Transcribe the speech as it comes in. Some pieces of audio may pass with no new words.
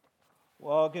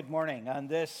Well, good morning. On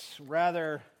this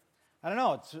rather, I don't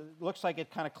know, it looks like it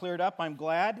kind of cleared up. I'm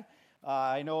glad.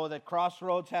 I know that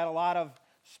Crossroads had a lot of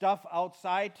stuff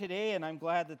outside today, and I'm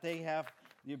glad that they have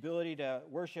the ability to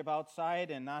worship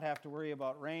outside and not have to worry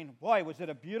about rain. Boy, was it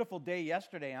a beautiful day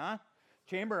yesterday, huh?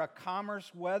 Chamber of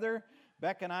Commerce weather.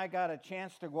 Beck and I got a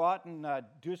chance to go out and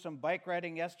do some bike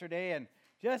riding yesterday, and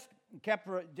just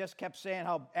kept saying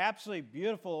how absolutely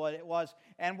beautiful it was.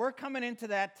 And we're coming into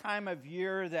that time of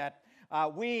year that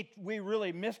we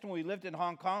really missed when we lived in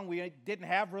Hong Kong. We didn't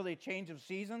have really a change of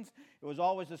seasons. It was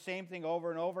always the same thing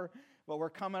over and over. But we're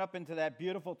coming up into that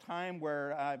beautiful time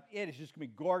where it is just going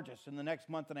to be gorgeous in the next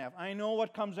month and a half. I know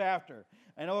what comes after.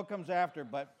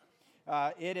 But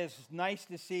it is nice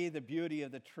to see the beauty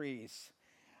of the trees.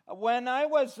 When I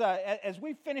was, as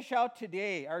we finish out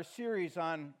today, our series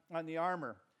on the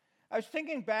armor, I was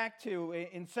thinking back to,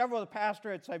 in several of the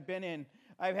pastorates I've been in,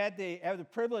 I've had the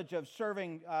privilege of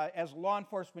serving as a law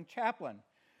enforcement chaplain.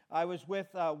 I was with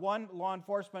one law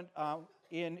enforcement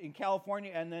in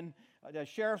California, and then the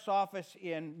sheriff's office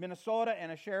in Minnesota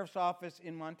and a sheriff's office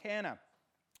in Montana.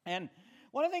 And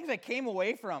one of the things I came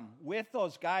away from with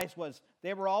those guys was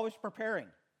they were always preparing.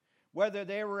 Whether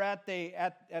they were at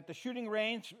the shooting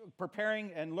range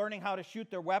preparing and learning how to shoot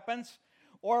their weapons,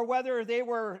 or whether they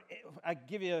were, I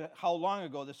give you how long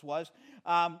ago this was,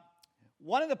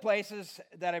 one of the places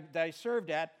that I served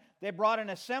at, they brought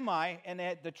in a semi, and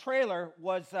the trailer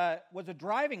was a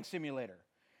driving simulator.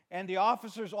 And the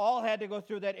officers all had to go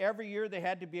through that every year. They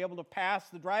had to be able to pass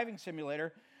the driving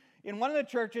simulator. In one of the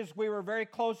churches, we were very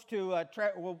close to,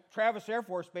 Travis Air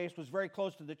Force Base was very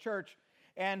close to the church,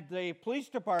 and the police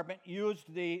department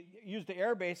used the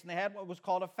air base, and they had what was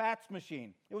called a FATS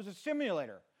machine. It was a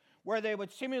simulator where they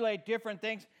would simulate different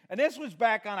things. And this was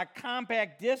back on a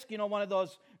compact disc, one of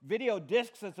those video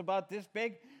discs that's about this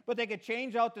big, but they could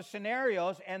change out the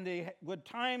scenarios, and they would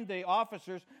time the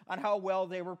officers on how well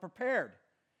they were prepared.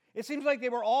 It seems like they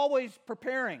were always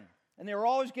preparing, and they were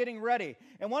always getting ready.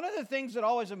 And one of the things that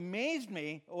always amazed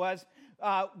me was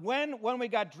when we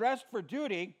got dressed for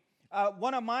duty,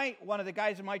 one of the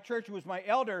guys in my church who was my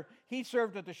elder, he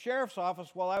served at the sheriff's office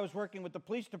while I was working with the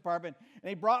police department, and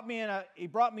he brought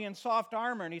me in soft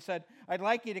armor, and he said, "I'd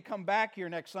like you to come back here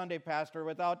next Sunday, Pastor,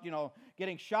 without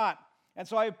getting shot." And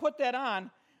so I would put that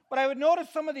on, but I would notice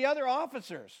some of the other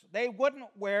officers, they wouldn't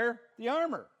wear the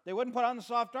armor. They wouldn't put on the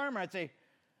soft armor. I'd say,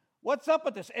 "What's up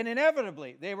with this?" And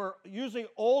inevitably, they were usually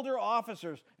older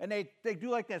officers, and they do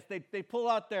like this. They pull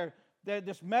out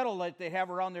this medal that they have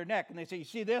around their neck, and they say, "You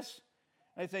see this?"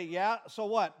 And I say, "Yeah, so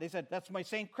what?" They said, "That's my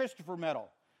St. Christopher medal.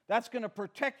 That's going to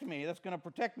protect me. That's going to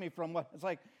protect me from what?" It's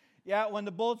like, yeah, when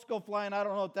the bullets go flying, I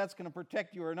don't know if that's going to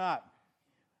protect you or not.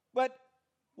 But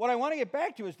what I want to get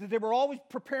back to is that they were always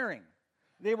preparing.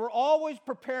 They were always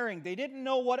preparing. They didn't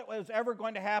know what it was ever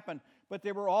going to happen, but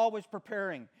they were always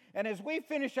preparing. And as we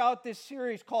finish out this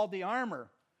series called The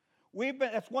Armor,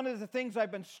 that's one of the things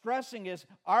I've been stressing is,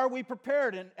 are we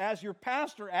prepared? And as your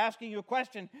pastor asking you a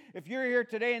question, if you're here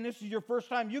today and this is your first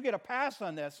time, you get a pass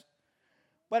on this.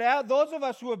 But those of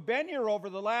us who have been here over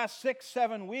the last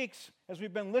 6-7 weeks, as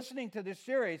we've been listening to this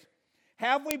series,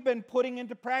 have we been putting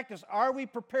into practice? Are we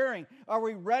preparing? Are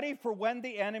we ready for when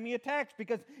the enemy attacks?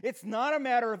 Because it's not a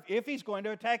matter of if he's going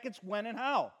to attack, it's when and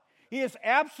how. He is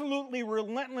absolutely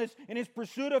relentless in his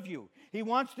pursuit of you. He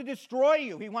wants to destroy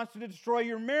you. He wants to destroy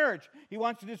your marriage. He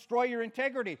wants to destroy your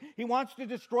integrity. He wants to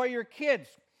destroy your kids.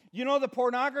 The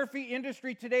pornography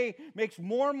industry today makes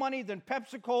more money than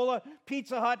Pepsi-Cola,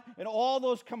 Pizza Hut, and all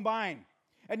those combined.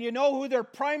 And you know who their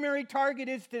primary target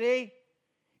is today?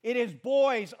 It is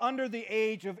boys under the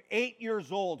age of 8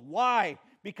 years old. Why?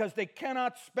 Because they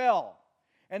cannot spell.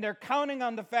 And they're counting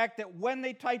on the fact that when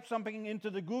they type something into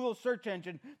the Google search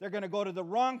engine, they're going to go to the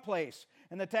wrong place.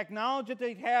 And the technology that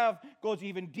they have goes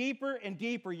even deeper and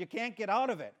deeper. You can't get out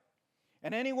of it.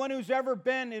 And anyone who's ever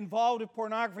been involved with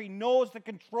pornography knows the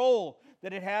control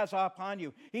that it has upon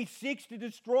you. He seeks to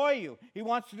destroy you. He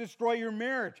wants to destroy your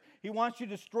marriage. He wants to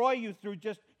destroy you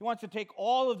he wants to take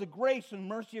all of the grace and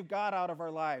mercy of God out of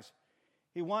our lives.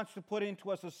 He wants to put into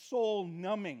us a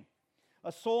soul-numbing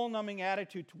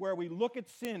attitude to where we look at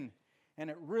sin and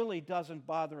it really doesn't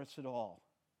bother us at all.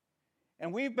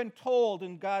 And we've been told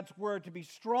in God's word to be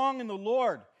strong in the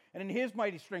Lord and in his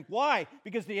mighty strength. Why?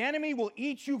 Because the enemy will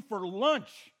eat you for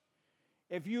lunch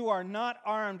if you are not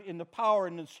armed in the power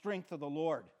and the strength of the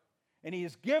Lord. And he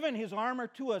has given his armor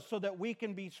to us so that we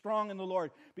can be strong in the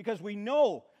Lord. Because we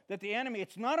know that the enemy,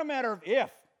 it's not a matter of if,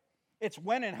 it's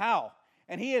when and how.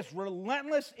 And he is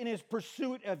relentless in his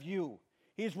pursuit of you.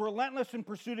 He's relentless in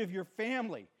pursuit of your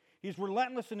family. He's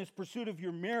relentless in his pursuit of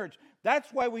your marriage.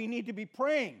 That's why we need to be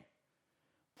praying.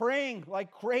 praying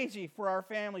like crazy for our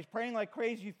families, praying like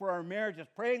crazy for our marriages,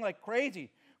 praying like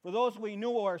crazy for those we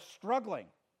know are struggling,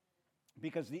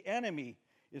 because the enemy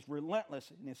is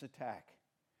relentless in his attack.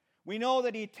 We know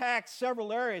that he attacks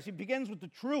several areas. He begins with the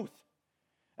truth.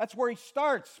 That's where he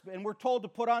starts, and we're told to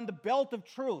put on the belt of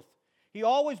truth. He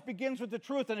always begins with the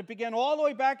truth, and it began all the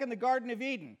way back in the Garden of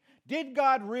Eden. Did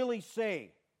God really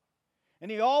say? And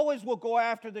he always will go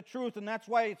after the truth, and that's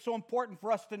why it's so important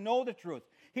for us to know the truth.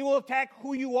 He will attack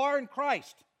who you are in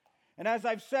Christ. And as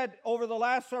I've said over the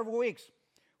last several weeks,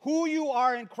 who you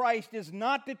are in Christ is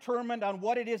not determined on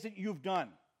what it is that you've done.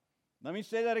 Let me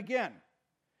say that again.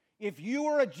 If you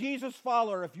are a Jesus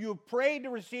follower, if you have prayed to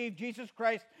receive Jesus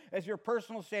Christ as your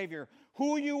personal Savior,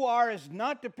 who you are is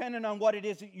not dependent on what it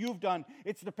is that you've done.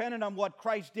 It's dependent on what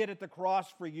Christ did at the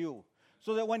cross for you.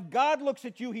 So that when God looks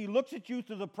at you, he looks at you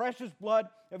through the precious blood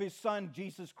of his Son,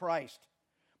 Jesus Christ.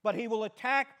 But he will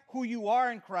attack who you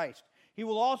are in Christ. He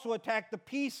will also attack the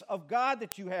peace of God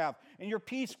that you have and your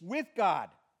peace with God.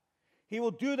 He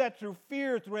will do that through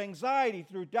fear, through anxiety,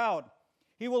 through doubt.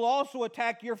 He will also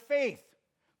attack your faith,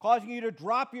 causing you to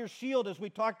drop your shield, as we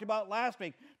talked about last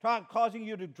week, causing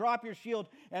you to drop your shield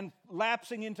and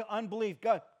lapsing into unbelief.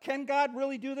 Can God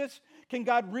really do this? Can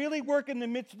God really work in the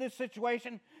midst of this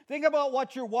situation? Think about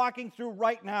what you're walking through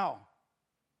right now.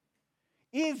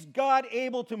 Is God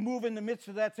able to move in the midst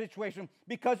of that situation?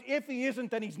 Because if he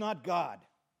isn't, then he's not God.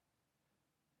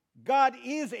 God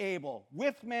is able.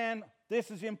 With man, this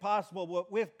is impossible,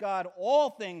 but with God,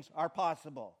 all things are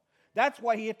possible. That's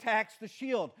why he attacks the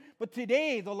shield. But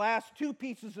today, the last two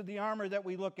pieces of the armor that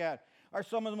we look at are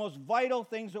some of the most vital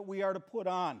things that we are to put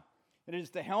on. It is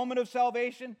the helmet of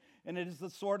salvation, and it is the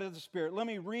sword of the Spirit. Let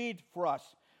me read for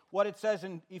us what it says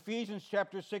in Ephesians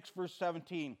chapter 6, verse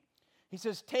 17. He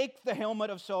says, take the helmet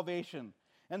of salvation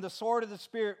and the sword of the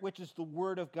Spirit, which is the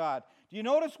word of God. Do you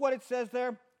notice what it says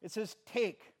there? It says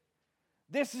take.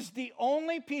 This is the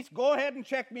only piece. Go ahead and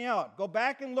check me out. Go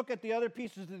back and look at the other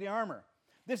pieces of the armor.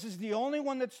 This is the only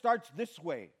one that starts this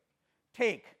way.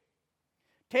 Take.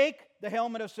 Take the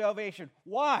helmet of salvation.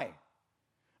 Why?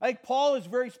 I think Paul is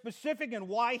very specific in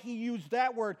why he used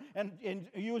that word and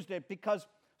used it, because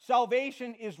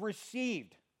salvation is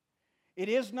received. It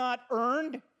is not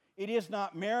earned. It is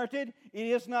not merited. It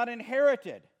is not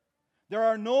inherited. There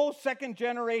are no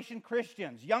second-generation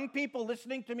Christians. Young people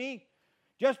listening to me,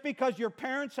 just because your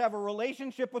parents have a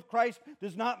relationship with Christ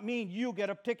does not mean you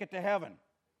get a ticket to heaven.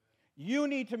 You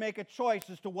need to make a choice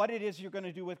as to what it is you're going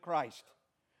to do with Christ.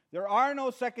 There are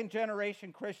no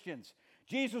second-generation Christians.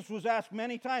 Jesus was asked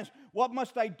many times, what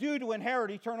must I do to inherit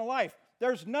eternal life?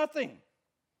 There's nothing.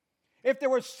 If there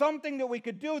was something that we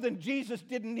could do, then Jesus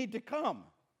didn't need to come.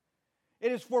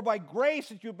 It is for by grace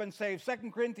that you've been saved.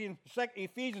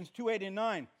 Ephesians 2:8 and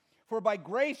 9. For by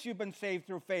grace you've been saved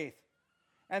through faith.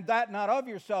 And that not of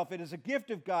yourself. It is a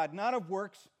gift of God, not of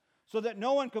works, so that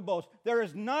no one could boast. There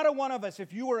is not a one of us,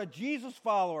 if you are a Jesus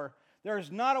follower, there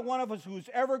is not a one of us who's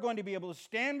ever going to be able to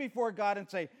stand before God and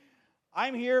say,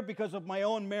 I'm here because of my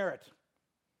own merit.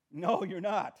 No, you're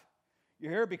not.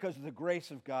 You're here because of the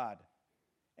grace of God.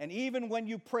 And even when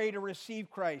you pray to receive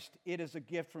Christ, it is a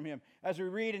gift from him. As we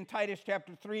read in Titus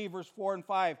chapter 3, verse 4 and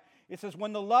 5, it says,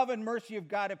 when the love and mercy of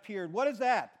God appeared. What is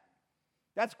that?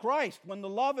 That's Christ. When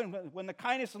the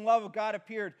kindness and love of God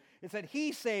appeared, it said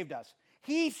he saved us.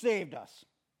 He saved us.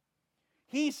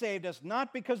 He saved us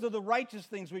not because of the righteous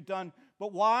things we've done,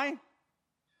 but why?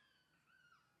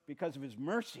 Because of his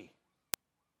mercy.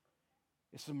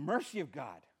 It's the mercy of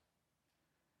God.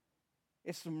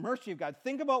 It's the mercy of God.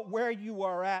 Think about where you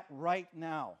are at right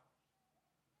now.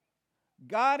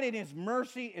 God in his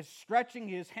mercy is stretching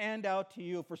his hand out to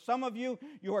you. For some of you,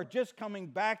 you are just coming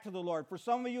back to the Lord. For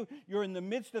some of you, you're in the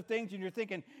midst of things and you're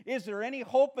thinking, is there any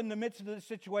hope in the midst of this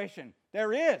situation?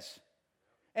 There is.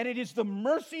 And it is the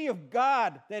mercy of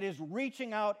God that is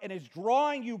reaching out and is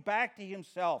drawing you back to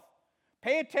himself.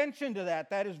 Pay attention to that.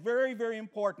 That is very, very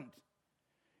important.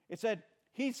 It said,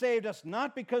 he saved us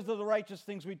not because of the righteous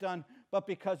things we've done, but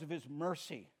because of his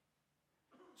mercy.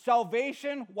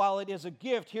 Salvation, while it is a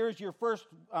gift, here's your first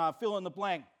fill in the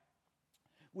blank.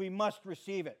 We must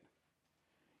receive it.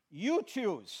 You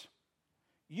choose.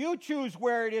 You choose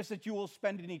where it is that you will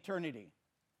spend an eternity.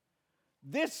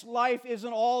 This life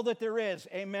isn't all that there is.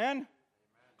 Amen?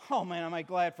 Oh man, am I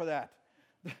glad for that.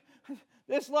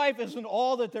 This life isn't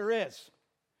all that there is.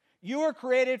 You are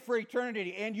created for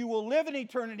eternity, and you will live in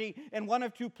eternity in one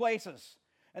of two places.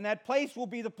 And that place will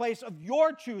be the place of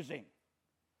your choosing.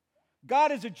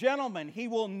 God is a gentleman. He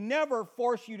will never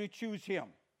force you to choose him.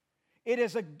 It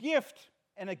is a gift,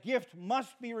 and a gift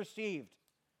must be received.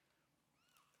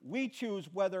 We choose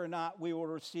whether or not we will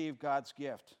receive God's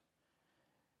gift.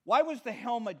 Why was the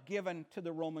helmet given to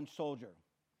the Roman soldier?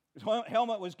 The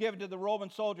helmet was given to the Roman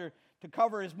soldier to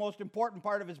cover his most important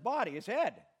part of his body, his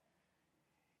head.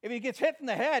 If he gets hit in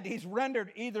the head, he's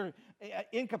rendered either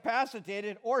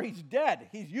incapacitated or he's dead.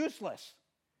 He's useless.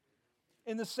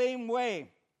 In the same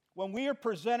way, when we are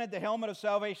presented the helmet of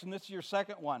salvation, this is your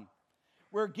second one,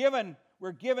 we're given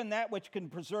that which can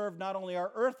preserve not only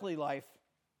our earthly life,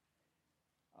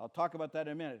 I'll talk about that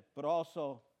in a minute, but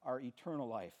also our eternal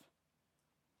life.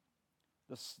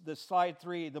 The slide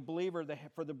 3,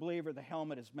 for the believer, the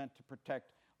helmet is meant to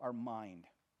protect our mind.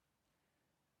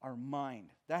 Our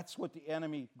mind. That's what the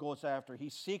enemy goes after. He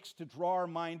seeks to draw our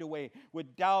mind away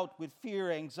with doubt, with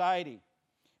fear, anxiety.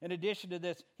 In addition to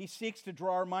this, he seeks to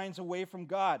draw our minds away from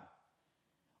God.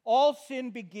 All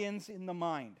sin begins in the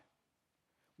mind.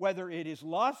 Whether it is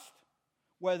lust,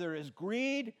 whether it is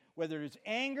greed, whether it is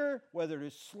anger, whether it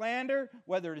is slander,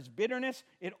 whether it is bitterness,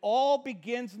 it all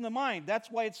begins in the mind.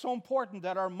 That's why it's so important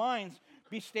that our minds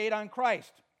be stayed on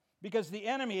Christ. Because the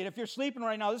enemy, and if you're sleeping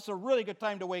right now, this is a really good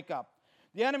time to wake up.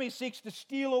 The enemy seeks to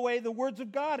steal away the words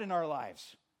of God in our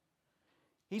lives.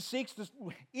 He seeks to,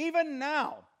 even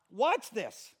now, watch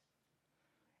this.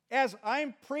 As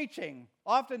I'm preaching,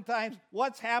 oftentimes,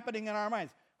 what's happening in our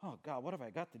minds? Oh, God, what have I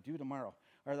got to do tomorrow?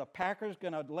 Are the Packers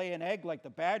going to lay an egg like the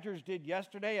Badgers did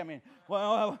yesterday? I mean,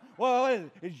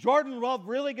 is Jordan Love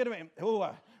really going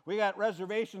to... we got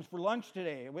reservations for lunch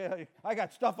today. I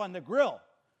got stuff on the grill.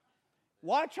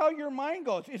 Watch how your mind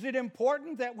goes. Is it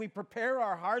important that we prepare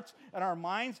our hearts and our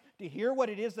minds to hear what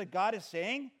it is that God is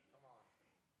saying?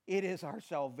 It is our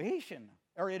salvation,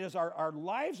 or it is our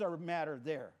lives are matter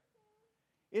there.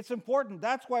 It's important.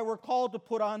 That's why we're called to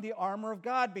put on the armor of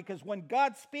God, because when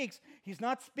God speaks, he's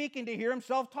not speaking to hear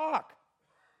himself talk.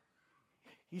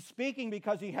 He's speaking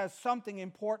because he has something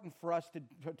important for us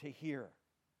to hear.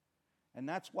 And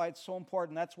that's why it's so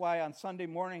important. That's why on Sunday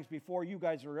mornings, before you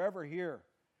guys are ever here,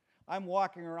 I'm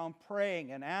walking around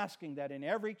praying and asking that in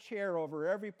every chair over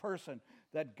every person,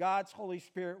 that God's Holy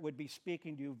Spirit would be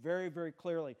speaking to you very, very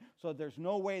clearly, so there's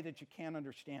no way that you can't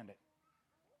understand it.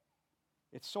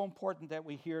 It's so important that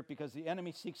we hear it, because the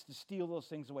enemy seeks to steal those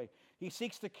things away. He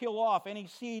seeks to kill off any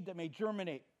seed that may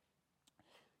germinate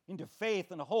into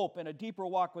faith and hope and a deeper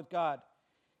walk with God.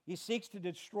 He seeks to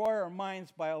destroy our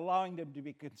minds by allowing them to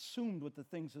be consumed with the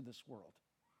things of this world.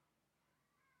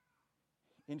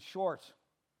 In short,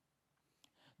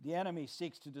 the enemy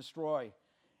seeks to destroy,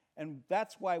 and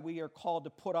that's why we are called to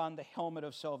put on the helmet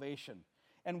of salvation.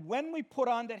 And when we put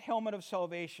on that helmet of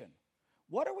salvation,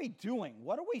 what are we doing?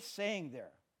 What are we saying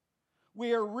there?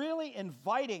 We are really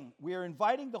inviting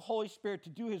the Holy Spirit to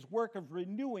do his work of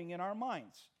renewing in our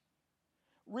minds.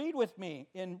 Read with me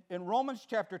in Romans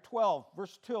chapter 12,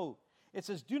 verse 2. It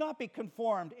says, "Do not be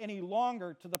conformed any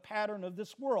longer to the pattern of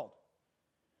this world,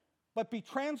 but be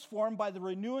transformed by the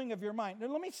renewing of your mind." Now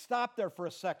let me stop there for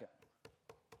a second.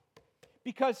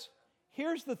 Because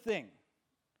here's the thing.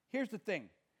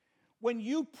 When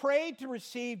you pray to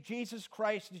receive Jesus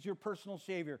Christ as your personal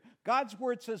Savior, God's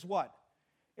Word says what?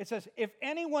 It says, if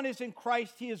anyone is in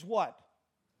Christ, he is what?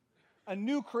 A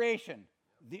new creation.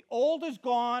 The old is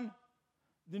gone,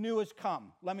 the new has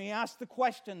come. Let me ask the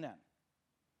question then.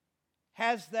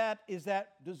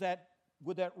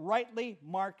 Would that rightly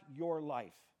mark your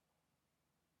life?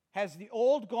 Has the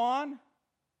old gone?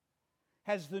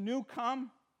 Has the new come?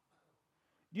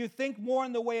 Do you think more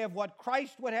in the way of what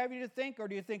Christ would have you to think, or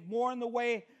do you think more in the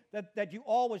way that you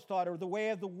always thought, or the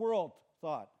way of the world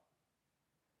thought?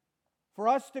 For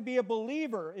us to be a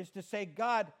believer is to say,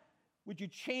 God, would you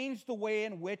change the way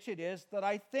in which it is that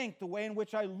I think, the way in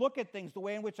which I look at things, the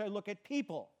way in which I look at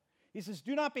people? He says,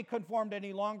 do not be conformed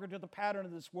any longer to the pattern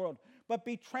of this world, but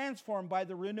be transformed by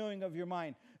the renewing of your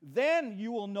mind. Then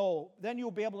you will know, then you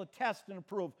will be able to test and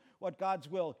approve what God's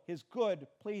will, his good,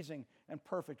 pleasing, and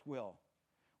perfect will.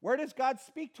 Where does God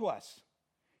speak to us?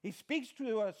 He speaks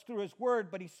to us through his word,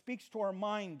 but he speaks to our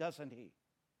mind, doesn't he?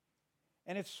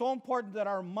 And it's so important that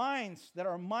our minds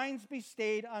be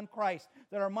stayed on Christ,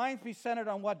 that our minds be centered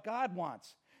on what God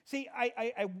wants. See,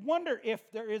 I wonder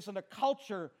if there isn't a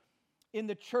culture in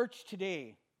the church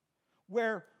today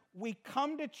where we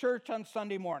come to church on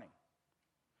Sunday morning.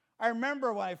 I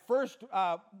remember when I first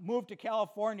moved to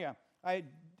California, I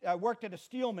worked at a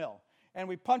steel mill, and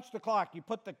we punched the clock. You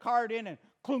put the card in and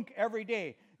clunk every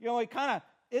day. You know, at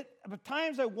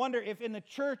times I wonder if in the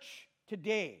church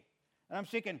today, and I'm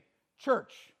thinking,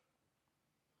 church,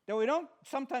 that we don't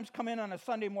sometimes come in on a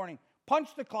Sunday morning, punch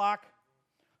the clock,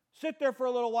 sit there for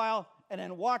a little while, and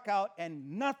then walk out,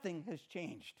 and nothing has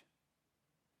changed.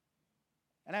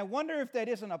 And I wonder if that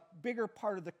isn't a bigger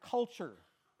part of the culture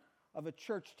of the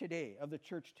church today.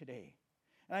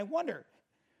 And I wonder,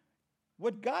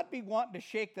 Would God be wanting to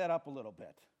shake that up a little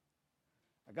bit?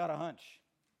 I got a hunch.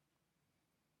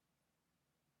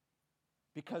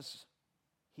 Because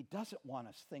he doesn't want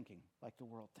us thinking like the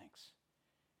world thinks.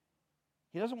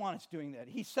 He doesn't want us doing that.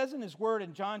 He says in his word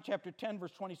in John chapter 10,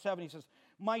 verse 27, he says,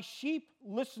 "My sheep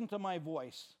listen to my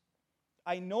voice.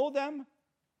 I know them,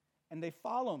 and they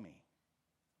follow me."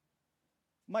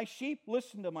 My sheep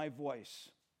listen to my voice.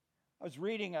 I was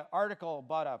reading an article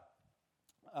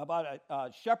about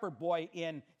a shepherd boy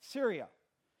in Syria,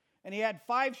 and he had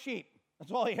 5 sheep.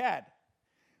 That's all he had.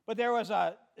 But there was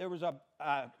a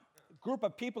group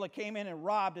of people that came in and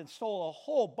robbed and stole a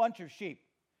whole bunch of sheep.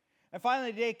 And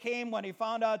finally the day came when he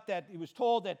found out that he was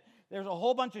told that there's a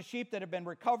whole bunch of sheep that had been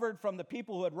recovered from the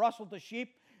people who had rustled the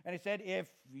sheep. And he said, if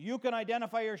you can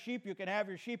identify your sheep, you can have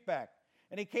your sheep back.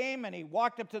 And he came and he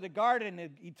walked up to the guard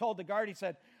and he told the guard, he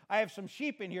said, I have some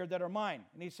sheep in here that are mine.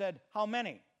 And he said, how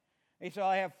many? And he said,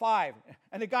 I have 5.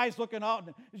 And the guy's looking out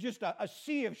and it's just a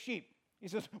sea of sheep. He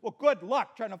says, well, good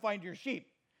luck trying to find your sheep.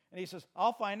 And he says,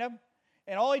 I'll find them.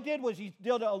 And all he did was he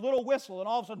did a little whistle, and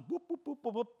all of a sudden, boop, boop, boop,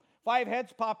 boop, boop, 5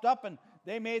 heads popped up, and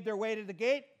they made their way to the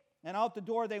gate, and out the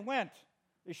door they went.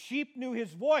 The sheep knew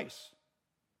his voice.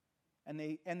 And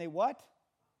they what?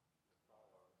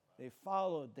 They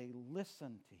followed. They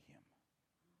listened to him.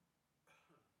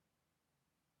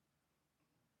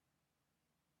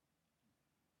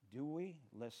 Do we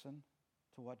listen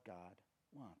to what God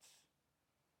wants?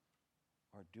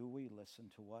 Or do we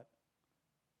listen to what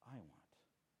I want?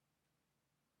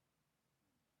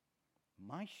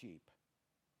 My sheep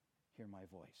hear my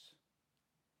voice,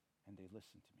 and they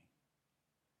listen to me.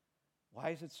 Why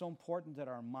is it so important that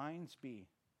our minds be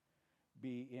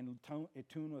in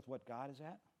tune with what God is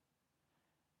at?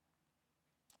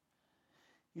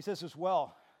 He says as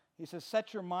well, he says,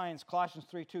 set your minds, Colossians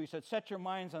 3:2, he said, set your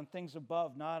minds on things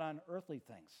above, not on earthly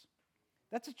things.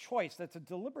 That's a choice. That's a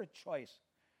deliberate choice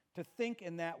to think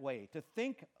in that way, to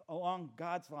think along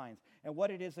God's lines and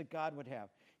what it is that God would have.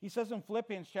 He says in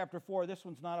Philippians chapter 4, this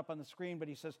one's not up on the screen, but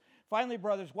he says, finally,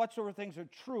 brothers, whatsoever things are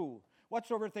true,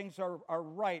 whatsoever things are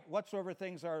right, whatsoever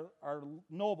things are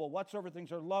noble, whatsoever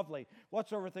things are lovely,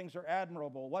 whatsoever things are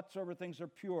admirable, whatsoever things are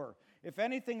pure. If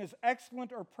anything is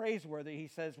excellent or praiseworthy, he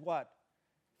says what?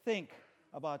 Think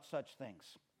about such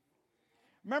things.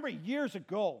 Remember years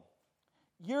ago,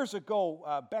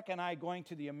 Beck and I going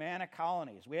to the Amana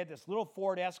colonies. We had this little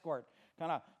Ford Escort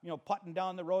kind of, putting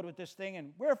down the road with this thing,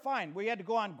 and we're fine. We had to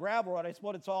go on gravel road. I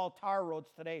suppose it's all tar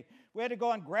roads today. We had to go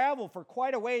on gravel for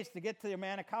quite a ways to get to the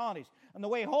Amana colonies. On the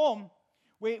way home,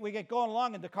 we get going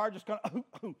along, and the car just kind of,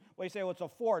 well, you say, well, it's a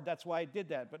Ford, that's why I did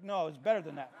that. But no, it's better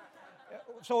than that.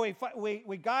 So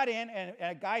we got in, and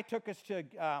a guy took us to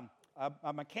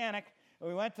a mechanic.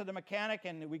 We went to the mechanic,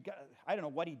 and I don't know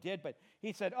what he did, but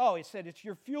he said, it's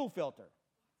your fuel filter.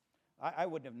 I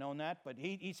wouldn't have known that, but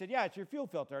he said, yeah, it's your fuel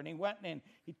filter. And he went and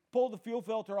he pulled the fuel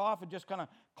filter off and just kind of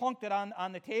clunked it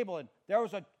on the table, and there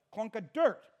was a clunk of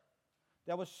dirt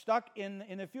that was stuck in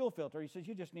the fuel filter. He says,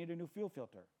 you just need a new fuel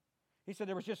filter. He said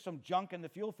there was just some junk in the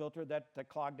fuel filter that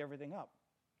clogged everything up.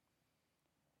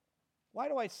 Why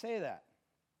do I say that?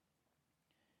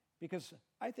 Because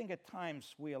I think at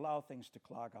times we allow things to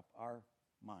clog up our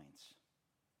minds.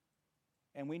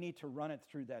 And we need to run it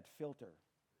through that filter.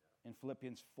 In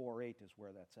Philippians 4:8 is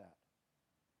where that's at.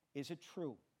 Is it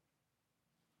true?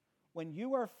 When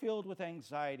you are filled with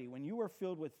anxiety, when you are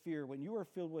filled with fear, when you are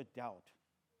filled with doubt,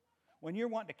 when you're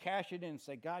wanting to cash it in and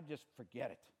say, God, just forget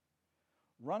it.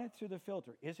 Run it through the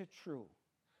filter. Is it true?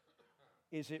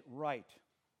 Is it right?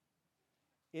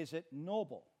 Is it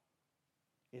noble?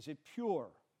 Is it pure?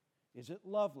 Is it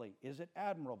lovely? Is it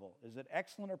admirable? Is it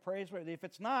excellent or praiseworthy? If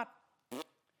it's not,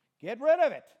 get rid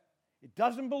of it. It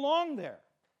doesn't belong there.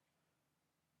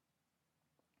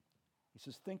 He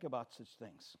says, think about such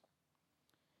things.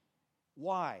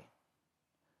 Why?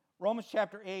 Romans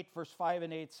chapter 8, verse 5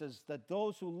 and 8 says that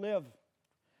those who live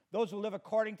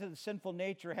according to the sinful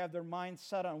nature have their minds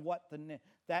set on what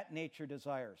that nature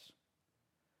desires.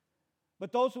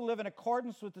 But those who live in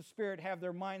accordance with the Spirit have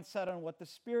their mind set on what the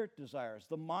Spirit desires.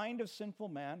 The mind of sinful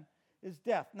man is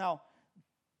death. Now,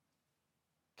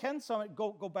 can somebody,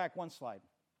 go back one slide.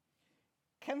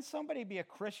 Can somebody be a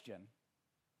Christian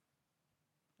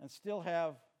and still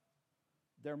have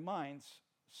their minds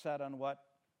set on what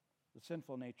the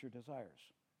sinful nature desires?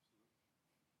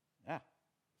 Yeah.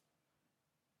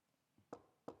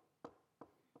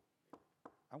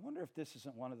 I wonder if this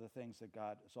isn't one of the things that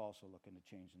God is also looking to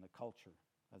change in the culture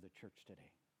of the church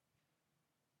today.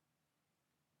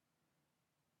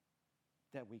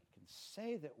 That we can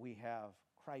say that we have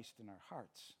Christ in our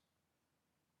hearts,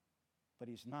 but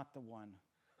he's not the one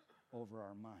over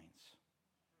our minds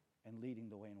and leading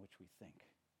the way in which we think.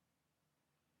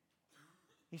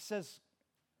 He says,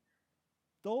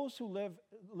 those who live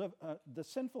the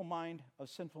sinful mind of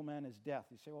sinful man is death.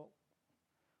 You say, well,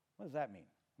 what does that mean?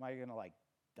 Am I going to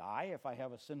die if I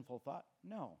have a sinful thought?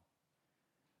 No.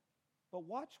 But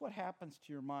watch what happens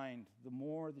to your mind the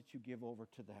more that you give over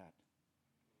to that.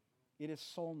 It is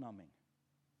soul numbing.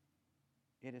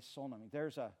 It is soul numbing.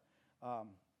 There's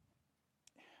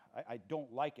I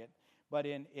don't like it, but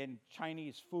in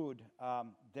Chinese food,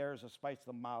 there's a spice,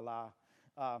 the mala.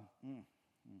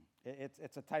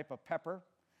 It's a type of pepper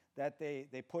that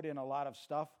they put in a lot of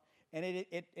stuff, and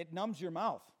it numbs your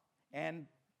mouth. And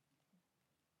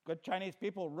good Chinese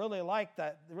people really like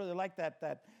that. They really like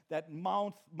that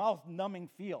mouth numbing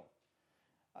feel.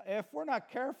 If we're not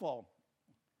careful,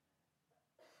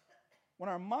 when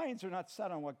our minds are not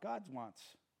set on what God wants,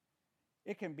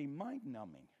 it can be mind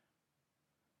numbing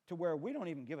to where we don't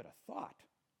even give it a thought.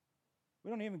 We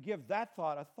don't even give that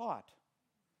thought a thought.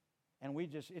 And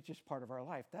it's just part of our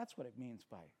life. That's what it means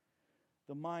by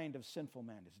the mind of sinful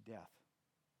man is death.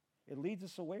 It leads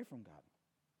us away from God.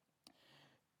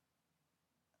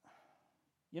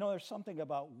 There's something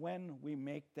about when we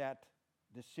make that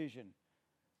decision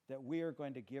that we are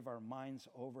going to give our minds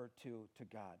over to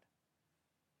God.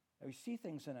 We see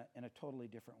things in a totally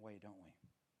different way, don't we?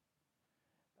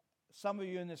 Some of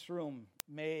you in this room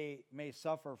may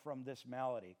suffer from this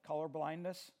malady, color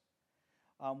blindness,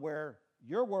 where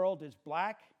your world is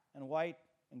black and white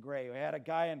and gray. We had a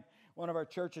guy in one of our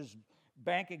churches,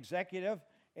 bank executive,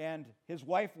 and his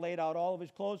wife laid out all of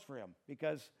his clothes for him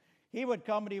because he would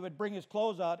come and he would bring his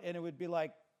clothes out and it would be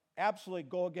like absolutely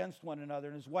go against one another.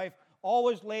 And his wife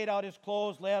always laid out his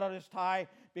clothes, laid out his tie,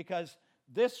 because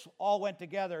this all went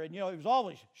together. And he was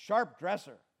always sharp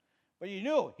dresser. But you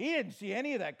knew he didn't see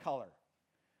any of that color.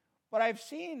 But I've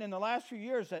seen in the last few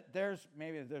years that there's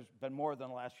been more than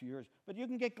the last few years, but you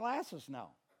can get glasses now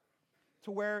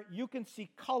to where you can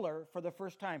see color for the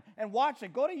first time. And watch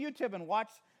it. Go to YouTube and watch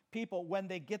people when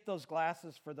they get those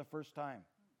glasses for the first time.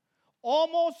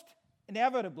 Almost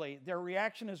inevitably, their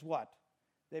reaction is what?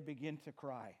 They begin to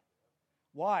cry.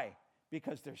 Why?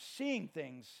 Because they're seeing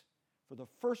things for the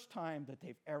first time that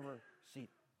they've ever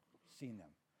seen them.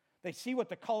 They see what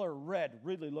the color red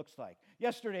really looks like.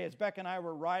 Yesterday, as Beck and I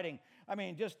were riding,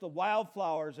 just the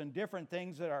wildflowers and different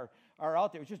things that are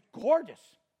out there. It's just gorgeous.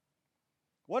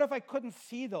 What if I couldn't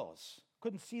see those?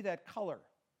 Couldn't see that color?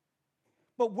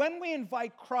 But when we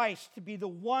invite Christ to be the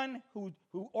one who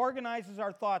organizes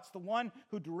our thoughts, the one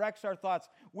who directs our thoughts,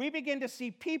 we begin to see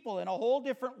people in a whole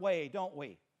different way, don't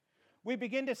we? We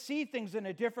begin to see things in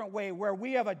a different way where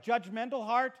we have a judgmental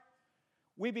heart.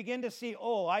 We begin to see,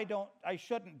 I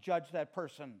shouldn't judge that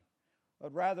person,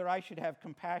 but rather I should have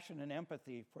compassion and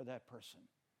empathy for that person.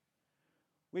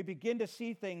 We begin to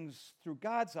see things through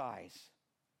God's eyes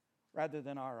rather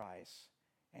than our eyes.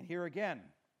 And here again,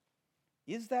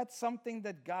 is that something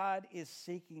that God is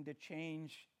seeking to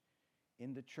change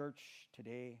in the church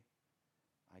today?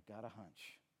 I got a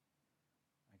hunch.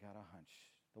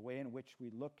 The way in which we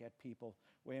look at people,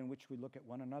 the way in which we look at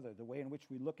one another, the way in which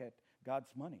we look at God's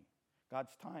money,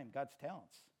 God's time, God's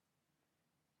talents.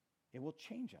 It will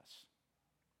change us.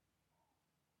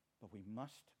 But we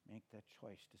must make that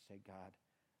choice to say, God,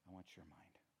 I want your mind.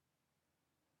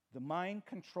 The mind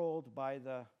controlled by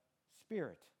the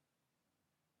Spirit.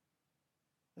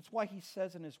 That's why he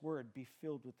says in his word, be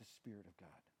filled with the Spirit of God.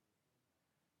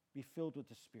 Be filled with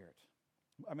the Spirit.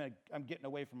 I'm getting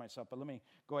away from myself, but let me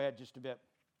go ahead just a bit.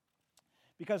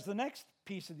 Because the next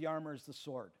piece of the armor is the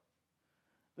sword.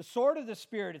 The sword of the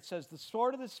Spirit, it says, the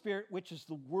sword of the Spirit, which is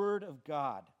the Word of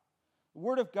God. The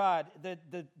Word of God,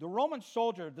 the Roman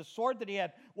soldier, the sword that he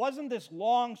had, wasn't this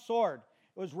long sword.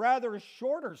 It was rather a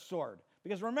shorter sword.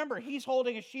 Because remember, he's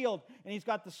holding a shield, and he's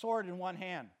got the sword in one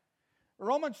hand. A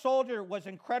Roman soldier was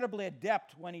incredibly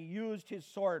adept when he used his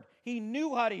sword. He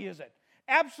knew how to use it.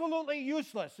 Absolutely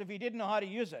useless if he didn't know how to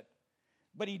use it.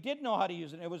 But he did know how to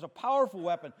use it. It was a powerful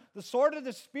weapon. The sword of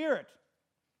the Spirit,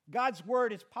 God's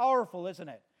word is powerful, isn't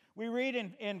it? We read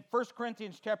in 1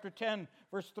 Corinthians chapter 10,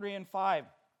 verse 3 and 5.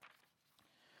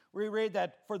 We read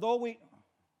that 2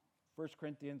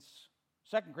 Corinthians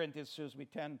 10,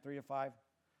 3 to 5.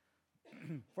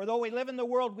 For though we live in the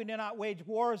world, we do not wage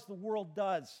war as the world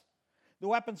does. The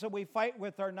weapons that we fight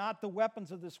with are not the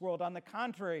weapons of this world. On the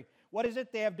contrary, what is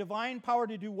it? They have divine power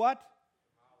to do what?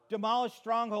 Demolish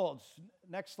strongholds.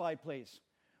 Next slide, please.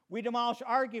 We demolish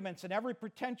arguments and every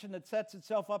pretension that sets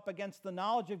itself up against the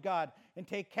knowledge of God and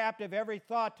take captive every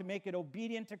thought to make it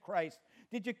obedient to Christ.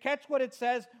 Did you catch what it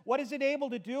says? What is it able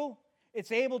to do?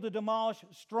 It's able to demolish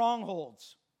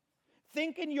strongholds.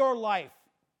 Think in your life.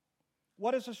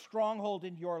 What is a stronghold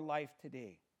in your life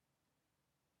today?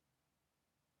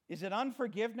 Is it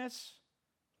unforgiveness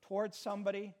towards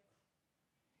somebody?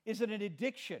 Is it an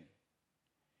addiction?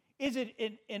 Is it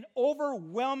an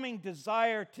overwhelming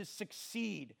desire to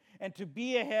succeed and to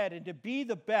be ahead and to be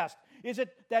the best? Is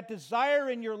it that desire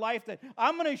in your life that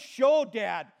I'm going to show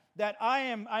Dad that I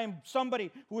am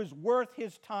somebody who is worth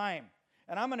his time?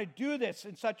 And I'm going to do this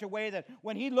in such a way that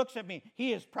when he looks at me,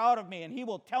 he is proud of me and he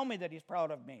will tell me that he's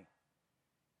proud of me.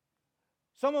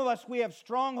 Some of us, we have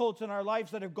strongholds in our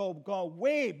lives that have gone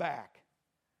way back.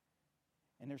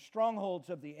 And they're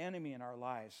strongholds of the enemy in our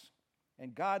lives.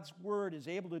 And God's word is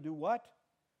able to do what?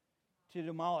 To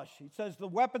demolish. He says the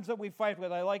weapons that we fight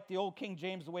with, I like the old King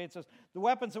James, the way it says, the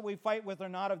weapons that we fight with are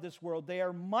not of this world. They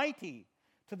are mighty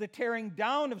to the tearing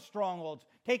down of strongholds,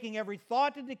 taking every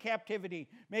thought into captivity,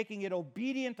 making it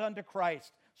obedient unto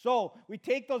Christ. So we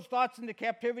take those thoughts into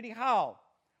captivity. How?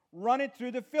 Run it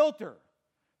through the filter.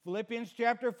 Philippians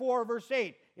chapter 4, verse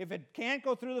 8. If it can't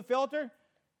go through the filter,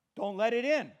 don't let it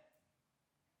in.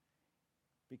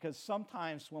 Because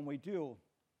sometimes when we do,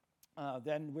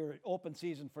 then we're open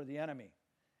season for the enemy.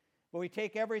 But we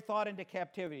take every thought into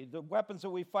captivity. The weapons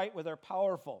that we fight with are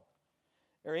powerful.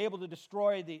 They're able to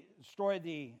destroy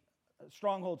the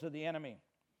strongholds of the enemy.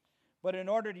 But in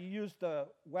order to use the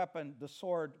weapon, the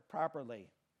sword, properly,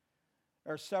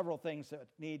 there are several things that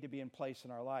need to be in place in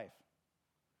our life.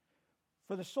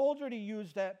 For the soldier to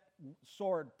use that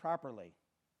sword properly,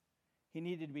 he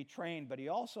needed to be trained, but he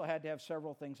also had to have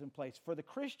several things in place. For the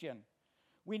Christian,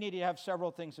 we need to have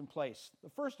several things in place. The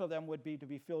first of them would be to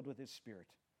be filled with his Spirit.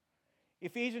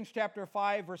 Ephesians chapter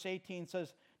 5, verse 18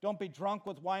 says, don't be drunk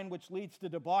with wine which leads to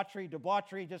debauchery.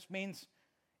 Debauchery just means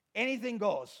anything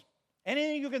goes.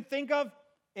 Anything you can think of,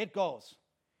 it goes.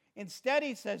 Instead,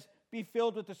 he says, be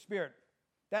filled with the Spirit.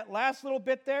 That last little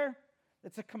bit there,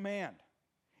 it's a command.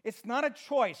 It's not a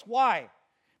choice. Why?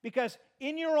 Because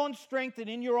in your own strength and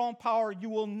in your own power, you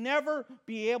will never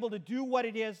be able to do what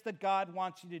it is that God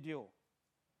wants you to do.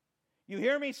 You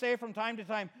hear me say from time to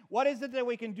time, what is it that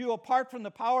we can do apart from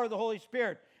the power of the Holy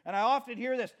Spirit? And I often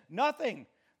hear this, nothing.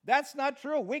 That's not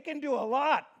true. We can do a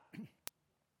lot.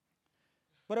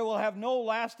 But it will have no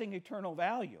lasting eternal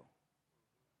value.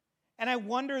 And I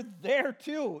wonder there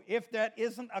too, if that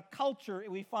isn't a culture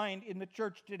we find in the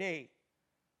church today,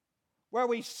 where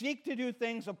we seek to do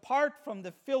things apart from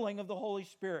the filling of the Holy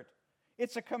Spirit.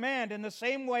 It's a command in the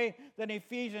same way that in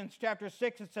Ephesians chapter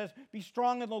 6 it says, be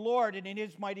strong in the Lord and in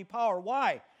his mighty power.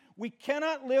 Why? We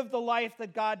cannot live the life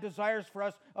that God desires for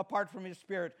us apart from his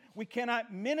Spirit. We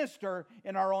cannot minister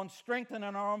in our own strength and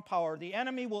in our own power. The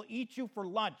enemy will eat you for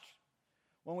lunch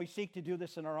when we seek to do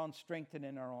this in our own strength and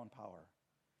in our own power.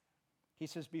 He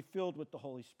says, be filled with the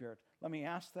Holy Spirit. Let me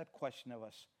ask that question of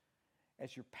us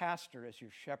as your pastor, as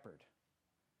your shepherd.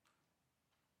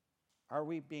 Are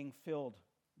we being filled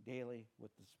daily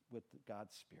with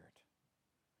God's Spirit?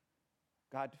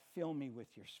 God, fill me with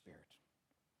your Spirit.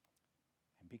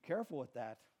 And be careful with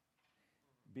that,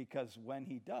 because when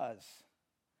he does,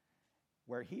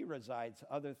 where he resides,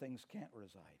 other things can't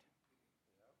reside.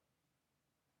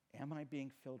 Am I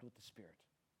being filled with the Spirit?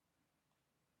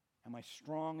 Am I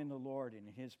strong in the Lord and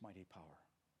in his mighty power?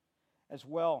 As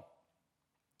well,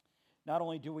 not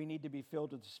only do we need to be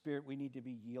filled with the Spirit, we need to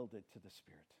be yielded to the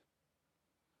Spirit.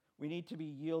 We need to be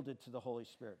yielded to the Holy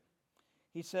Spirit.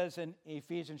 He says in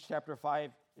Ephesians chapter 5,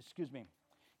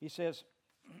 he says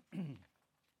in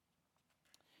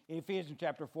Ephesians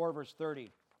chapter 4, verse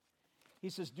 30, he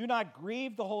says, do not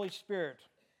grieve the Holy Spirit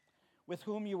with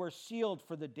whom you were sealed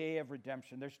for the day of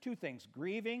redemption. There's two things,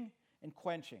 grieving and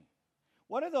quenching.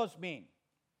 What do those mean?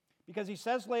 Because he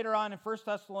says later on in 1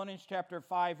 Thessalonians chapter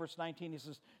 5, verse 19, he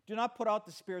says, do not put out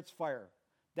the Spirit's fire.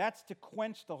 That's to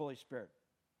quench the Holy Spirit.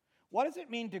 What does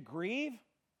it mean to grieve?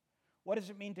 What does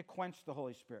it mean to quench the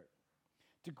Holy Spirit?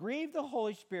 To grieve the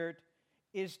Holy Spirit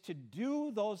is to do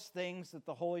those things that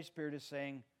the Holy Spirit is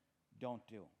saying, don't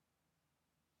do.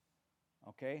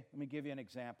 Okay? Let me give you an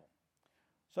example.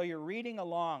 So you're reading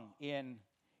along in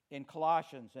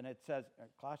Colossians, and it says,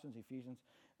 Ephesians,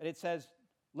 and it says,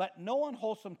 let no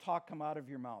unwholesome talk come out of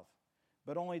your mouth,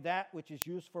 but only that which is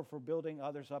useful for building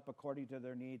others up according to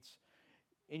their needs.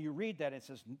 And you read that, it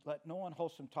says, let no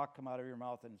unwholesome talk come out of your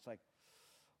mouth. And it's like,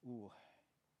 ooh.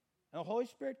 And the Holy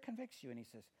Spirit convicts you, and he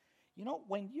says, you know,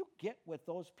 when you get with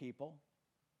those people,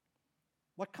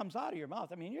 what comes out of your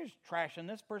mouth? I mean, you're just trashing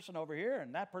this person over here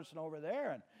and that person over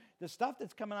there. And the stuff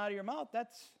that's coming out of your mouth,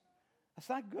 that's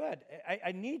not good.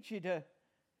 I need you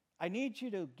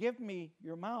to give me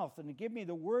your mouth and to give me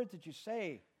the words that you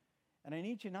say. And I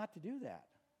need you not to do that.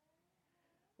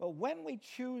 Well, when we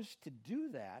choose to do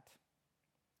that,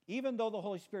 even though the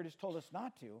Holy Spirit has told us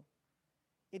not to,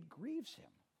 it grieves him.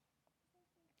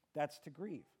 That's to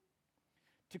grieve.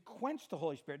 To quench the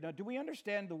Holy Spirit. Now, do we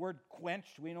understand the word quench?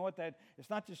 Do we know what that, it's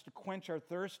not just to quench our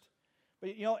thirst,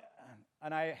 but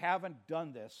and I haven't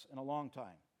done this in a long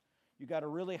time. You got a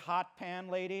really hot pan,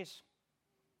 ladies,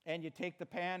 and you take the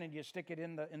pan and you stick it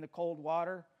in the cold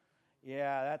water.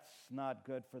 Yeah, that's not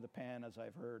good for the pan, as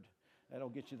I've heard. That'll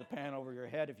get you the pan over your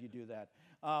head if you do that.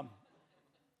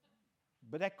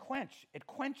 But that it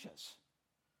quenches.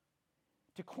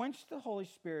 To quench the Holy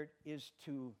Spirit is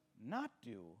to not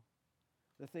do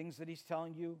the things that he's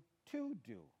telling you to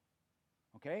do.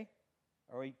 Okay?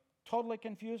 Are we totally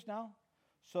confused now?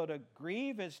 So to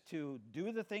grieve is to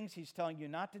do the things he's telling you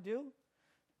not to do.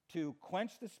 To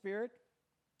quench the Spirit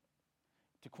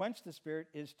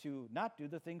is to not do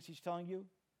the things he's telling you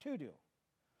to do.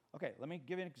 Okay, let me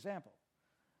give you an example.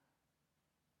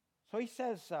 So he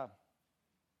says,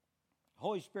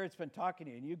 Holy Spirit's been talking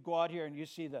to you, and you go out here and you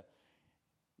see the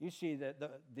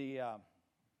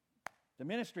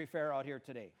ministry fair out here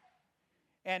today.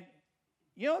 And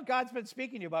you know what God's been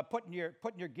speaking to you about? Putting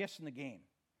your gifts in the game.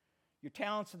 Your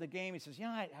talents in the game. He says,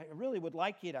 I really would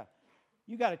like you to,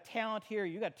 you got a talent here,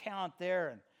 you got talent there,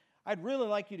 and I'd really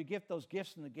like you to gift those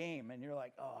gifts in the game. And you're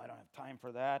like, oh, I don't have time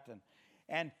for that.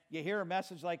 And you hear a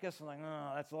message like this, and like,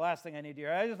 oh, that's the last thing I need to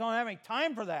hear. I just don't have any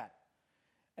time for that.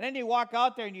 And then you walk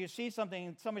out there and you see something,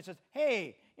 and somebody says,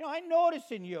 hey, I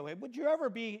noticed in you. Would you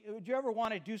ever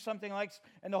want to do something like this?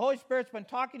 And the Holy Spirit's been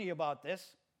talking to you about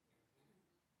this.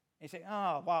 And you say,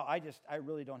 oh, wow, I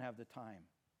really don't have the time.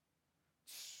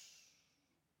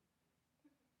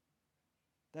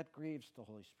 That grieves the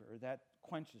Holy Spirit, or that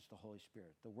quenches the Holy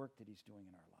Spirit, the work that he's doing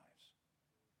in our lives.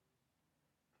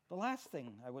 The last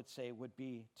thing I would say would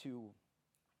be to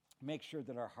make sure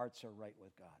that our hearts are right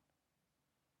with God.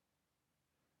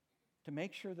 To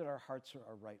make sure that our hearts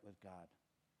are right with God.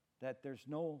 That there's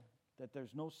no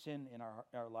sin in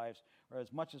our lives, or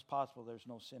as much as possible, there's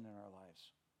no sin in our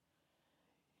lives.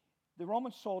 The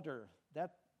Roman soldier,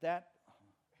 that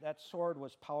sword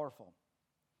was powerful,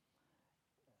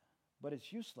 but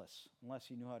it's useless unless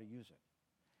he knew how to use it.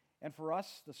 And for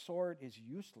us, the sword is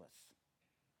useless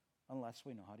unless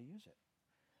we know how to use it.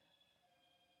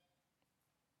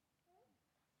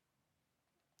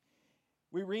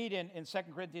 We read in 2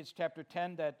 Corinthians chapter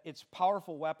 10 that it's a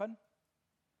powerful weapon.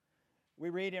 We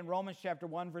read in Romans chapter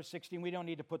 1, verse 16, we don't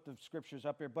need to put the scriptures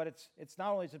up here, but it's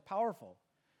not only is it powerful,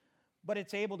 but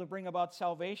it's able to bring about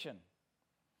salvation.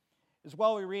 As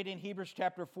well, we read in Hebrews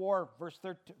chapter 4,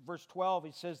 verse 12,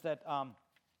 he says that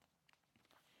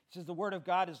the word of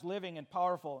God is living and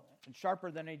powerful and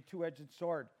sharper than a two-edged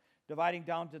sword, dividing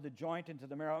down to the joint and to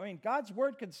the marrow. I mean, God's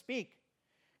word can speak.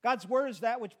 God's word is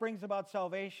that which brings about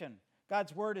salvation.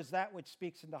 God's word is that which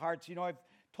speaks into hearts. I've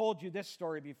told you this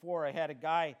story before. I had a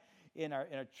guy in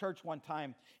a church one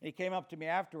time, and he came up to me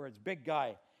afterwards, big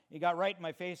guy. He got right in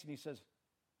my face, and he says,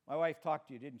 my wife talked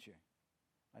to you, didn't she?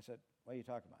 I said, what are you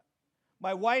talking about?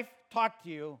 My wife talked to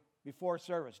you before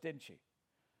service, didn't she?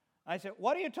 I said,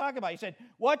 what are you talking about? He said,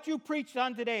 what you preached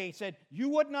on today. He said, you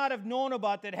would not have known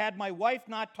about that had my wife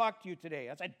not talked to you today.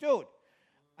 I said, dude,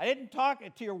 I didn't talk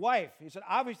to your wife. He said,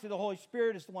 obviously the Holy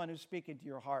Spirit is the one who's speaking to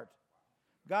your heart.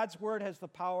 God's word has the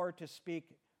power to speak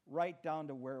right down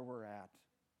to where we're at.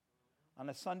 On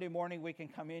a Sunday morning, we can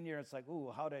come in here and it's like,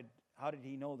 ooh, how did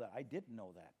he know that? I didn't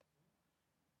know that.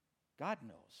 God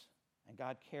knows, and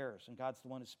God cares, and God's the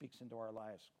one who speaks into our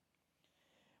lives.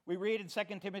 We read in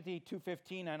 2 Timothy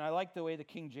 2:15, and I like the way the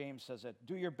King James says it.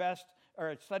 Do your best,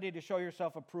 or study to show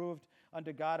yourself approved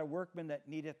unto God, a workman that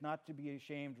needeth not to be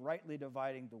ashamed, rightly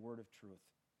dividing the word of truth.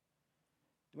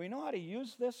 Do we know how to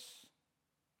use this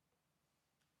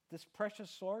precious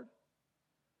sword?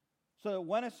 So that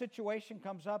when a situation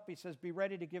comes up, he says, be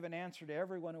ready to give an answer to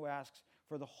everyone who asks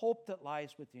for the hope that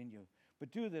lies within you.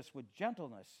 But do this with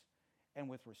gentleness and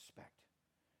with respect.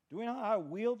 Do we know how to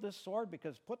wield this sword?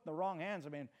 Because put in the wrong hands,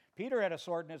 Peter had a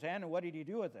sword in his hand, and what did he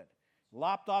do with it?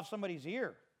 Lopped off somebody's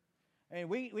ear.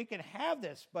 We can have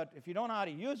this, but if you don't know how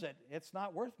to use it, it's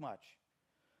not worth much.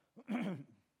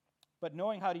 But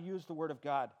knowing how to use the word of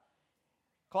God.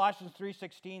 Colossians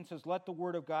 3:16 says, let the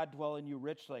word of God dwell in you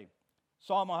richly.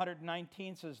 Psalm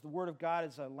 119 says, the word of God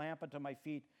is a lamp unto my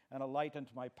feet and a light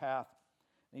unto my path.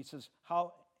 And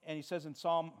he says in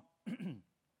Psalm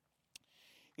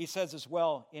He says as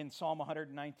well in Psalm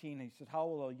 119, he says, how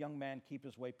will a young man keep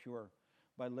his way pure?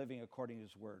 By living according to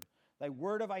his word. Thy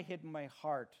word have I hid in my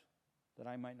heart, that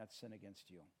I might not sin against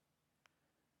you.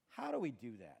 How do we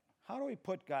do that? How do we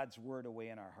put God's word away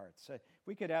in our hearts? If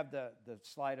we could have the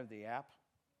slide of the app.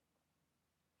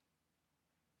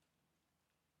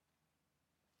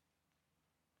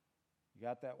 You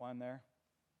got that one there?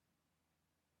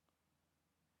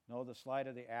 No, the slide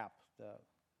of the app.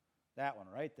 That one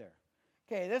right there.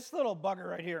 Okay, this little bugger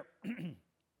right here.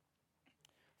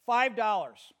 $5.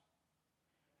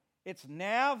 It's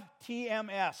NAV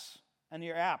TMS on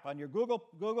your app, on your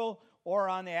Google or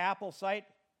on the Apple site.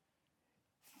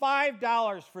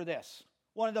 $5 for this.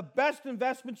 One of the best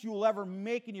investments you will ever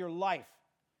make in your life.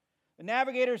 The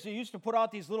navigators, they used to put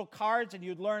out these little cards and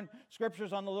you'd learn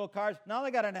scriptures on the little cards. Now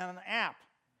they got it on an app.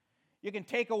 You can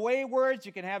take away words,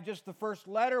 you can have just the first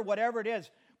letter, whatever it is.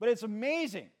 But it's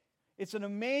amazing. It's an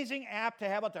amazing app to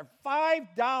have out there.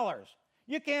 $5.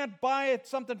 You can't buy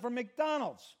something from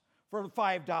McDonald's for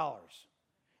 $5.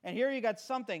 And here you got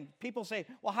something. People say,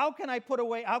 well, how can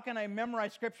I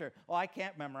memorize Scripture? Well, I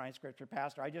can't memorize Scripture,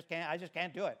 Pastor. I just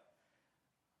can't do it.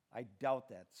 I doubt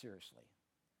that, seriously.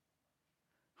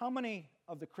 How many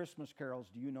of the Christmas carols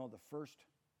do you know the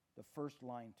first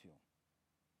line to?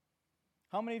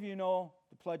 How many of you know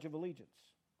the Pledge of Allegiance?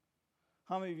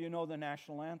 How many of you know the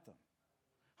national anthem?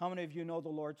 How many of you know the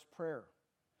Lord's Prayer?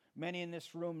 Many in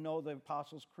this room know the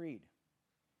Apostles' Creed.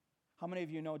 How many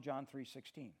of you know John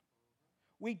 3:16?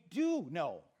 We do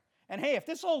know. And hey, if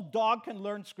this old dog can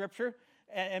learn Scripture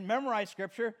and memorize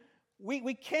Scripture,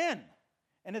 we can.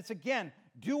 And it's again,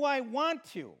 do I want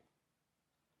to?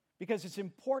 Because it's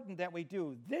important that we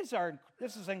do. This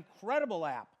is an incredible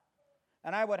app.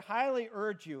 And I would highly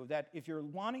urge you that if you're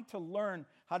wanting to learn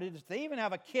how to do this, they even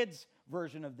have a kids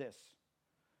version of this.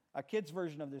 A kids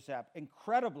version of this app.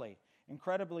 Incredibly,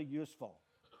 incredibly useful.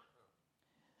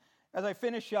 As I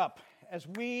finish up,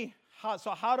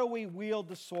 how do we wield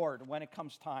the sword when it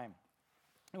comes time?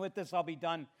 And with this, I'll be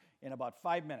done in about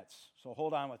 5 minutes. So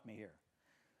hold on with me here.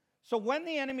 So when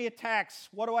the enemy attacks,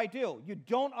 what do? You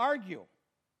don't argue.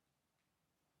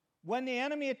 When the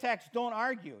enemy attacks, don't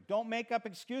argue. Don't make up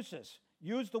excuses.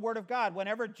 Use the Word of God.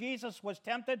 Whenever Jesus was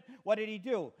tempted, what did he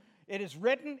do? It is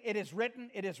written, it is written,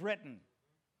 it is written.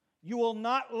 You will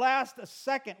not last a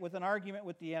second with an argument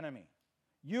with the enemy.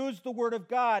 Use the Word of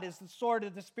God as the sword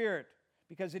of the Spirit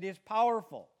because it is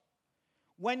powerful.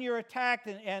 When you're attacked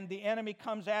and the enemy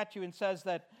comes at you and says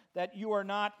that you are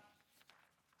not,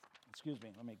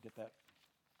 let me get that.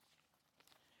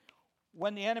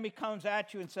 When the enemy comes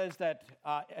at you and says that,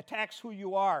 attacks who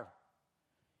you are,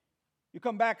 you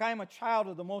come back, I am a child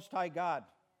of the Most High God.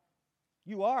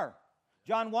 You are.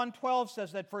 John 1:12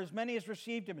 says that for as many as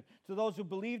received him, to those who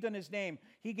believed in his name,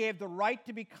 he gave the right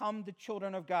to become the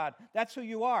children of God. That's who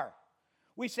you are.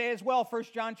 We say as well, 1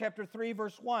 John chapter 3,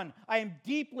 verse 1, I am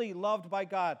deeply loved by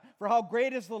God, for how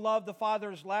great is the love the Father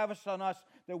has lavished on us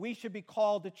that we should be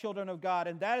called the children of God.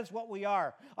 And that is what we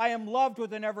are. I am loved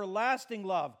with an everlasting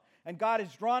love. And God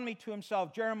has drawn me to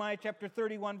himself. Jeremiah chapter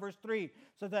 31, verse 3,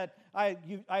 so that I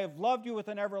have loved you with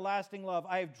an everlasting love.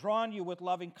 I have drawn you with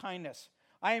loving kindness.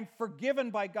 I am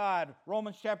forgiven by God.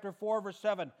 Romans chapter 4, verse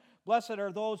 7. Blessed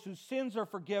are those whose sins are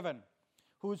forgiven,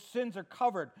 whose sins are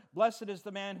covered. Blessed is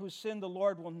the man whose sin the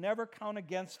Lord will never count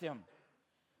against him.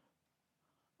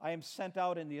 I am sent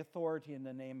out in the authority in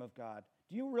the name of God.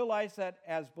 Do you realize that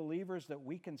as believers that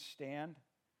we can stand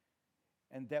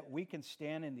and that we can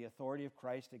stand in the authority of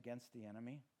Christ against the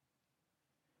enemy?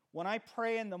 When I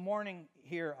pray in the morning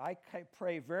here, I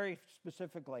pray very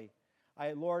specifically,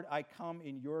 Lord, I come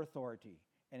in your authority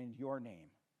and in your name.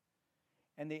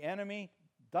 And the enemy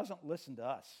doesn't listen to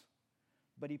us,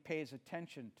 but he pays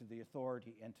attention to the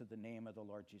authority and to the name of the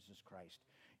Lord Jesus Christ.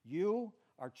 You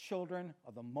are children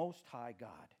of the Most High God.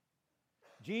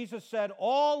 Jesus said,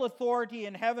 all authority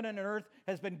in heaven and earth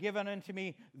has been given unto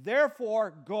me,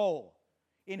 therefore go.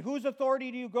 In whose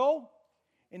authority do you go?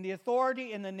 In the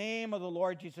authority in the name of the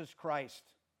Lord Jesus Christ.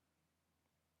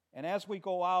 And as we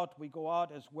go out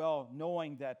as well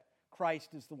knowing that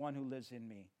Christ is the one who lives in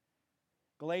me.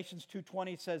 Galatians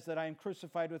 2:20 says that I am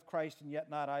crucified with Christ, and yet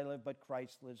not I live, but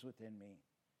Christ lives within me.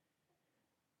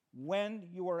 When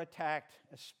you are attacked,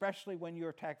 especially when you're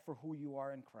attacked for who you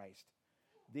are in Christ,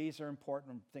 these are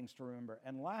important things to remember.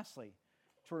 And lastly,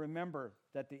 to remember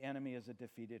that the enemy is a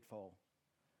defeated foe.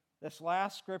 This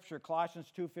last scripture,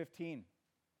 Colossians 2:15,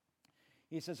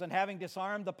 he says, and having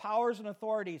disarmed the powers and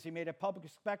authorities, he made a public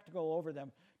spectacle over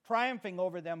them, triumphing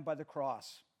over them by the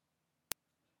cross.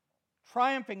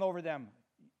 Triumphing over them.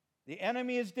 The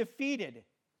enemy is defeated.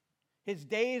 His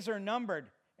days are numbered,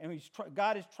 and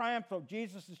God has triumphed,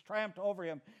 Jesus has triumphed over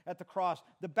him at the cross.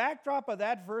 The backdrop of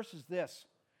that verse is this.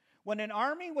 When an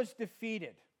army was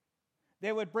defeated,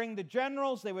 they would bring the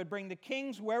generals, they would bring the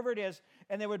kings, whoever it is,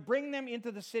 and they would bring them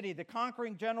into the city. The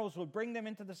conquering generals would bring them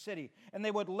into the city, and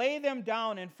they would lay them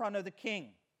down in front of the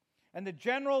king. And the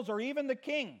generals, or even the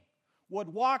king, would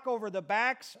walk over the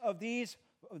backs of these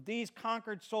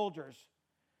conquered soldiers,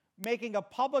 making a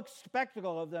public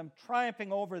spectacle of them,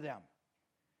 triumphing over them.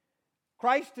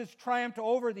 Christ has triumphed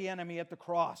over the enemy at the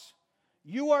cross.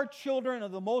 You are children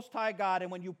of the Most High God,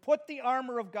 and when you put the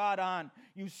armor of God on,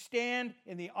 you stand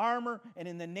in the armor and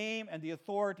in the name and the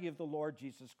authority of the Lord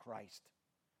Jesus Christ.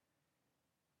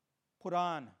 Put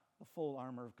on the full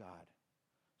armor of God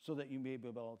so that you may be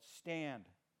able to stand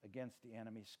against the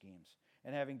enemy's schemes.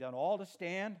 And having done all to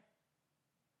stand,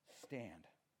 stand.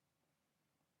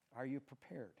 Are you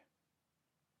prepared?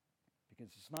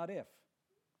 Because it's not if,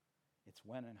 it's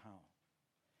when and how.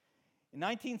 In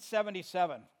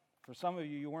 1977, for some of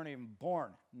you, you weren't even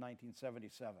born in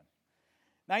 1977.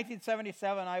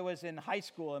 1977, I was in high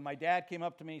school, and my dad came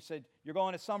up to me and said, "You're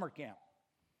going to summer camp."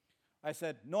 I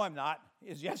said, "No, I'm not." He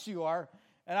says, "Yes, you are."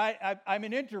 And I'm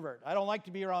an introvert. I don't like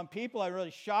to be around people. I'm really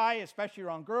shy, especially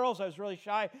around girls. I was really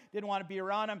shy, didn't want to be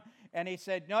around them. And he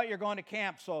said, "No, you're going to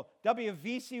camp." So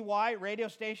WVCY, radio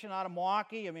station out of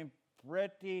Milwaukee,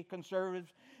 pretty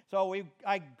conservative. So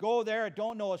I go there, I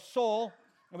don't know a soul,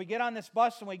 and we get on this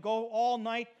bus, and we go all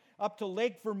night up to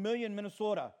Lake Vermilion,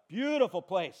 Minnesota. Beautiful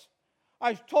place.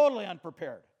 I was totally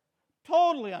unprepared.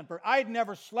 Totally unprepared. I'd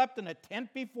never slept in a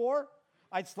tent before.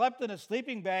 I'd slept in a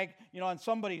sleeping bag, on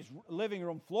somebody's living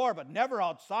room floor, but never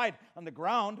outside on the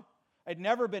ground. I'd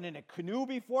never been in a canoe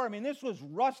before. This was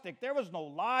rustic. There was no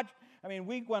lodge.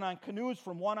 We went on canoes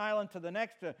from one island to the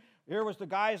next. Here was the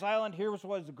guy's island. Here was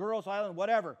the girl's island,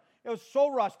 whatever. It was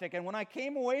so rustic. And when I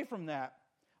came away from that,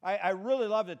 I really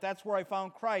loved it. That's where I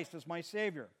found Christ as my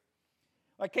Savior.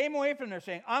 I came away from there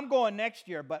saying, I'm going next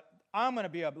year, but I'm going to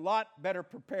be a lot better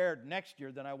prepared next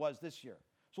year than I was this year.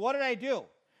 So what did I do?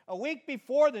 A week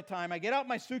before the time, I get out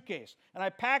my suitcase, and I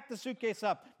packed the suitcase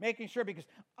up, making sure, because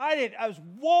I was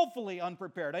woefully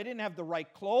unprepared. I didn't have the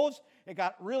right clothes. It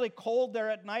got really cold there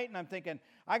at night, and I'm thinking,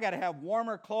 I got to have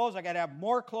warmer clothes. I got to have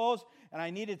more clothes, and I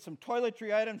needed some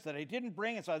toiletry items that I didn't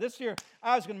bring. And so this year,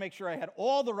 I was going to make sure I had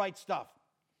all the right stuff.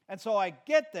 And so I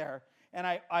get there, and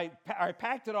I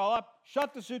packed it all up,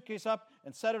 shut the suitcase up,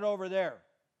 and set it over there.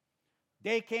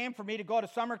 Day came for me to go to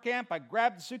summer camp. I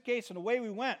grabbed the suitcase, and away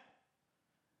we went.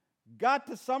 Got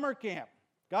to summer camp,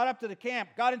 got up to the camp,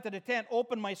 got into the tent,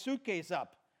 opened my suitcase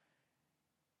up,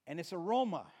 and this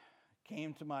aroma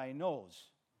came to my nose.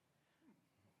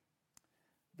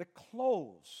 The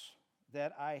clothes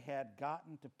that I had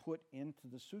gotten to put into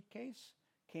the suitcase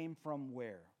came from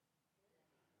where?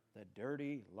 The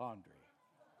dirty laundry.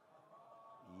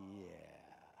 Yeah.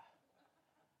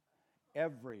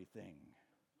 Everything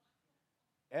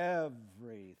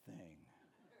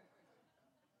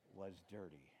was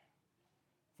dirty.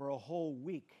 For a whole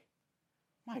week,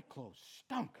 my clothes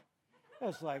stunk. It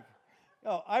was like,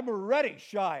 I'm already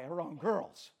shy around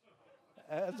girls.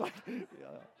 It's like,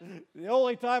 the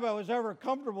only time I was ever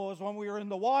comfortable was when we were in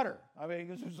the water.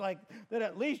 It was like, then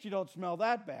at least you don't smell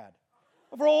that bad.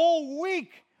 For a whole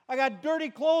week, I got dirty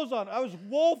clothes on. I was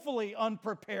woefully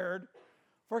unprepared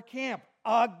for camp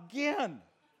again.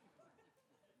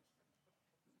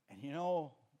 And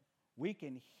we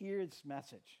can hear this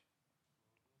message,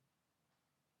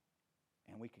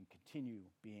 and we can continue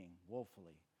being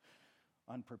woefully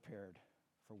unprepared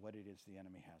for what it is the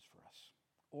enemy has for us.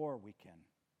 Or we can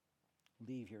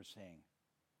leave here saying,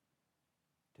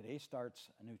 today starts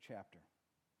a new chapter.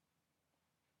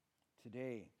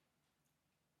 Today,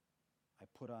 I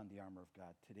put on the armor of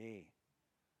God. Today,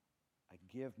 I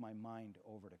give my mind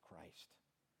over to Christ.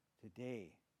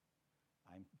 Today,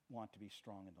 I want to be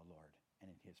strong in the Lord and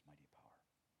in His mighty power.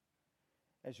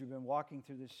 As you've been walking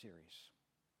through this series,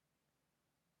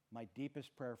 my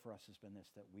deepest prayer for us has been this,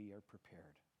 that we are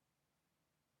prepared.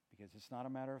 Because it's not a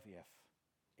matter of if,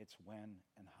 it's when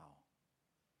and how.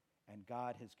 And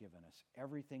God has given us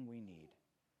everything we need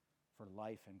for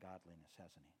life and godliness,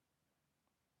 hasn't He?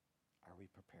 Are we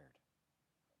prepared?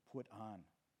 Put on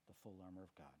the full armor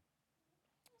of God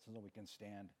so that we can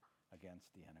stand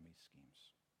against the enemy's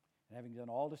schemes. And having done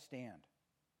all to stand,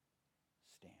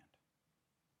 stand.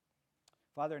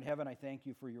 Father in heaven, I thank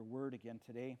You for Your word again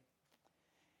today.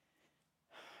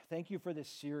 Thank You for this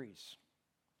series.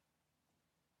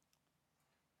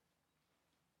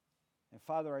 And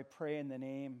Father, I pray in the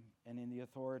name and in the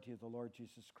authority of the Lord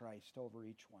Jesus Christ over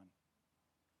each one.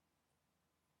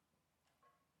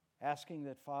 Asking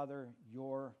that, Father,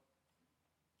 Your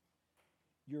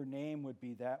name would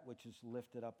be that which is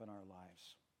lifted up in our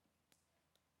lives.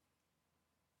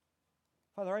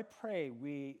 Father, I pray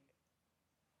we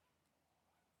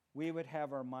would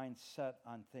have our minds set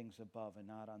on things above and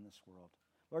not on this world.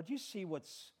 Lord, You see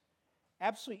what's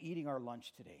absolutely eating our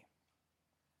lunch today.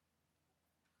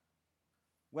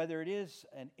 Whether it is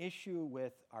an issue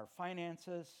with our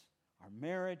finances, our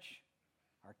marriage,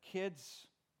 our kids,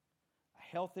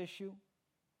 health issue,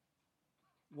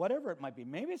 whatever it might be.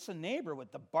 Maybe it's a neighbor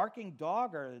with the barking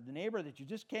dog or the neighbor that you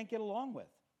just can't get along with.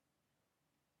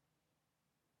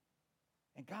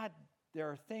 And God, there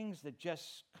are things that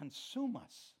just consume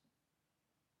us.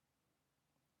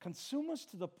 Consume us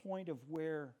to the point of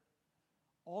where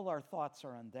all our thoughts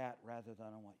are on that rather than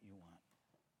on what you want.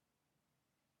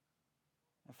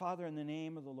 And Father, in the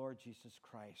name of the Lord Jesus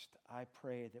Christ, I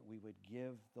pray that we would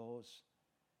give those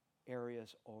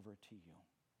areas over to you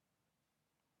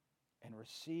and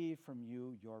receive from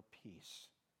you your peace.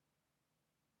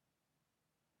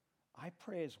 I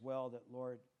pray as well that,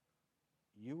 Lord,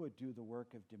 you would do the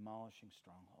work of demolishing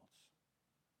strongholds.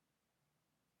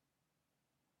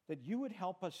 That you would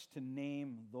help us to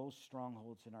name those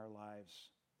strongholds in our lives,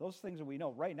 those things that we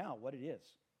know right now what it is.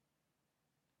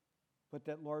 But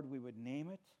that, Lord, we would name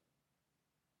it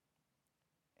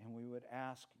and we would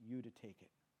ask you to take it.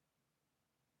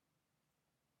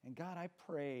 And God, I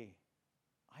pray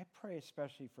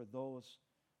especially for those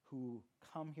who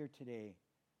come here today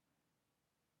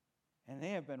and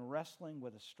they have been wrestling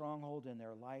with a stronghold in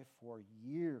their life for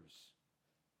years.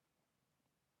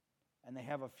 And they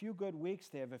have a few good weeks,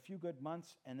 they have a few good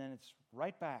months, and then it's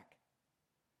right back.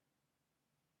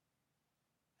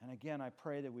 And again, I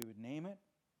pray that we would name it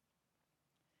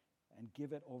and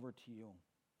give it over to you.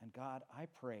 And God, I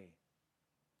pray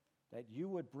that you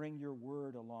would bring your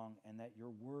word along and that your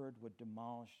word would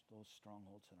demolish those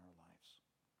strongholds in our lives.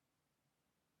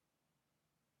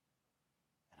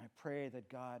 And I pray that,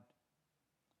 God,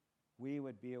 we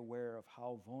would be aware of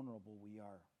how vulnerable we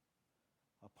are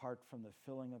apart from the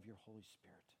filling of your Holy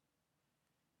Spirit,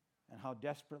 and how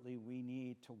desperately we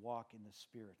need to walk in the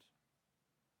Spirit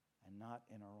and not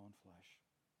in our own flesh.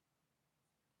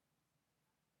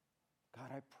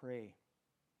 God, I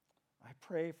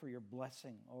pray for your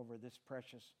blessing over this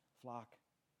precious flock,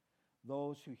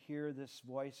 those who hear this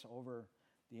voice over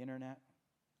the internet.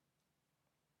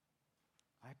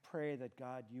 I pray that,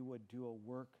 God, you would do a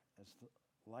work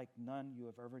like none you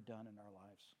have ever done in our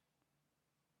lives.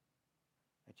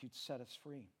 That you'd set us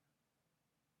free.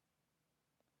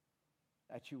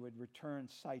 That you would return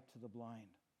sight to the blind.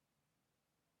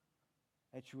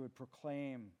 That you would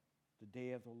proclaim the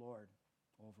day of the Lord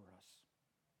over us.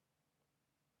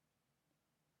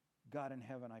 God in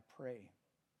heaven, I pray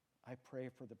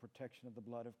for the protection of the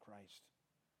blood of Christ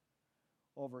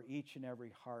over each and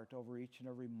every heart, over each and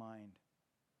every mind,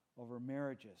 over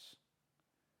marriages,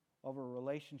 over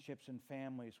relationships and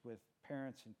families with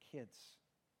parents and kids.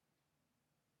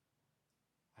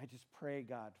 I just pray,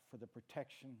 God, for the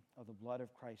protection of the blood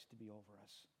of Christ to be over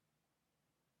us.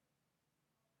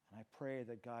 And I pray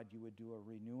that, God, you would do a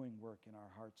renewing work in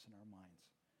our hearts and our minds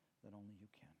that only you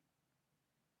can.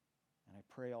 And I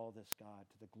pray all this, God,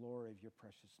 to the glory of your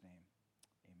precious name.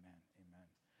 Amen. Amen.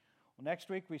 Well, next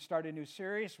week we start a new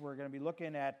series. We're going to be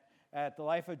looking at the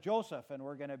life of Joseph, and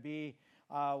we're going to be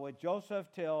with Joseph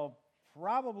till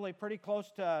probably pretty close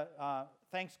to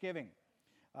Thanksgiving.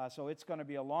 So it's going to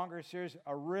be a longer series,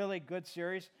 a really good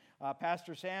series.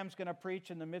 Pastor Sam's going to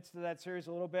preach in the midst of that series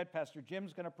a little bit. Pastor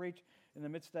Jim's going to preach in the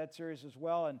midst of that series as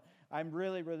well. And I'm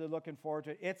really, really looking forward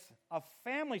to it. It's a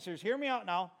family series. Hear me out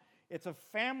now. It's a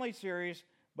family series,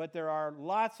 but there are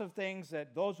lots of things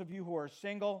that those of you who are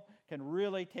single can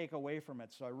really take away from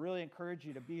it. So I really encourage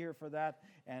you to be here for that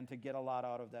and to get a lot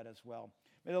out of that as well.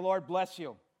 May the Lord bless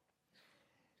you.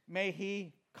 May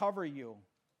He cover you,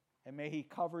 and may He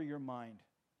cover your mind.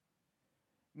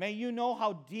 May you know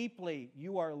how deeply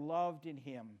you are loved in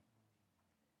Him,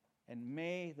 and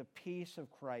may the peace of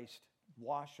Christ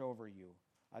wash over you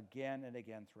again and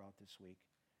again throughout this week.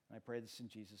 And I pray this in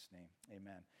Jesus' name.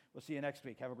 Amen. We'll see you next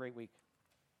week. Have a great week.